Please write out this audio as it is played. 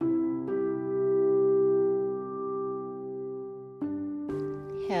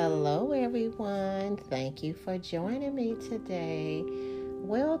Hello, everyone. Thank you for joining me today.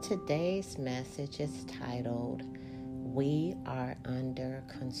 Well, today's message is titled, We Are Under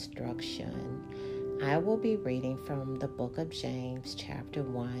Construction. I will be reading from the book of James, chapter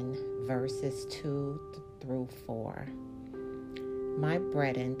 1, verses 2 through 4. My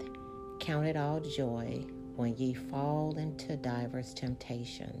brethren, count it all joy when ye fall into divers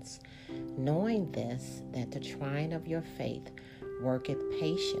temptations, knowing this, that the trying of your faith worketh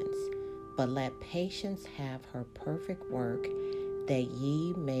patience. But let patience have her perfect work, that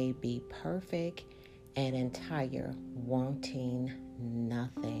ye may be perfect and entire, wanting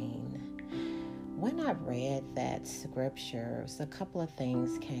nothing. When I read that scripture, a couple of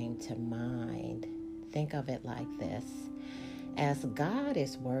things came to mind. Think of it like this. As God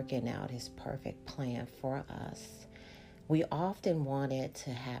is working out his perfect plan for us, we often want it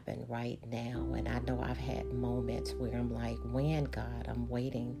to happen right now. And I know I've had moments where I'm like, when, God? I'm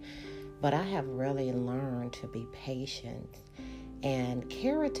waiting. But I have really learned to be patient. And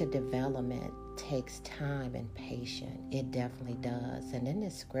character development takes time and patience. It definitely does. And in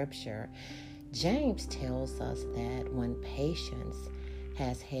this scripture, James tells us that when patience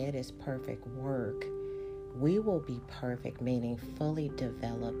has had its perfect work, we will be perfect, meaning fully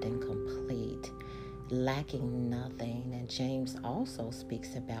developed and complete, lacking nothing. And James also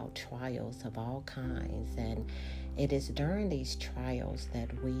speaks about trials of all kinds. And it is during these trials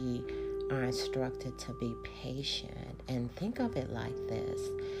that we are instructed to be patient. And think of it like this.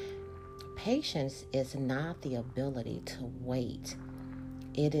 Patience is not the ability to wait.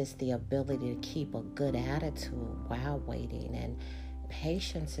 It is the ability to keep a good attitude while waiting. And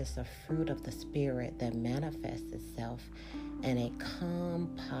patience is a fruit of the Spirit that manifests itself in a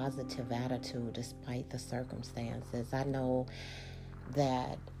calm, positive attitude despite the circumstances. I know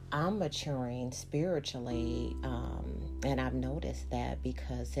that I'm maturing spiritually, and I've noticed that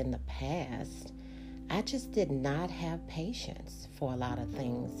because in the past, I just did not have patience for a lot of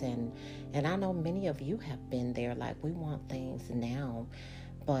things. And I know many of you have been there, like we want things now.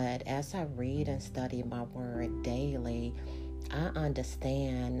 But as I read and study my word daily, I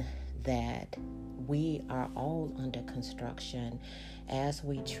understand that we are all under construction. As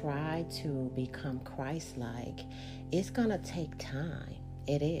we try to become Christ-like, it's going to take time.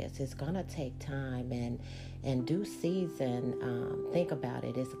 It is. It's going to take time. And in due season, think about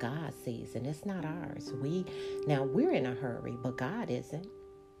it, it's God's season. It's not ours. We're in a hurry, but God isn't.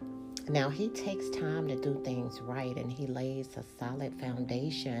 Now, he takes time to do things right, and he lays a solid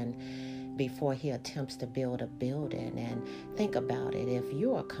foundation before he attempts to build a building. And think about it. If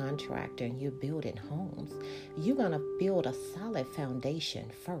you're a contractor and you're building homes, you're going to build a solid foundation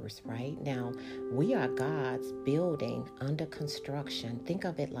first, right? Now, we are God's building under construction. Think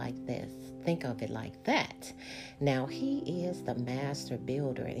of it like this. Think of it like that. Now, he is the master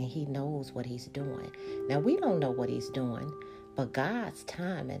builder, and he knows what he's doing. Now, we don't know what he's doing, but God's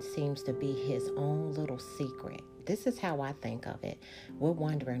timing seems to be his own little secret. This is how I think of it. We're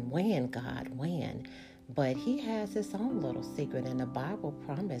wondering, when, God, when? But he has his own little secret, and the Bible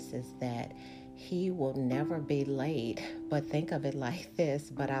promises that he will never be late. But think of it like this.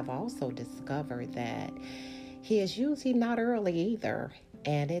 But I've also discovered that he is usually not early either.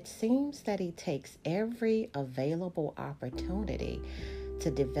 And it seems that he takes every available opportunity to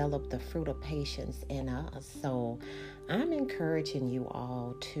develop the fruit of patience in us. So I'm encouraging you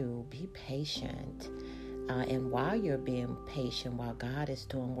all to be patient. And while you're being patient, while God is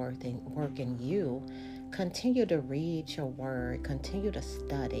doing work in you, continue to read your word, continue to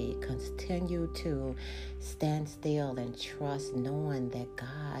study, continue to stand still and trust, knowing that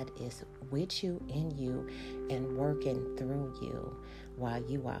God is with you, in you, and working through you while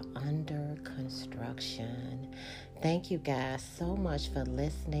you are under construction. Thank you guys so much for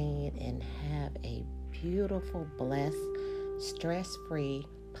listening, and have a beautiful, blessed, stress-free,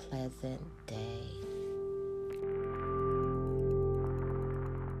 pleasant day.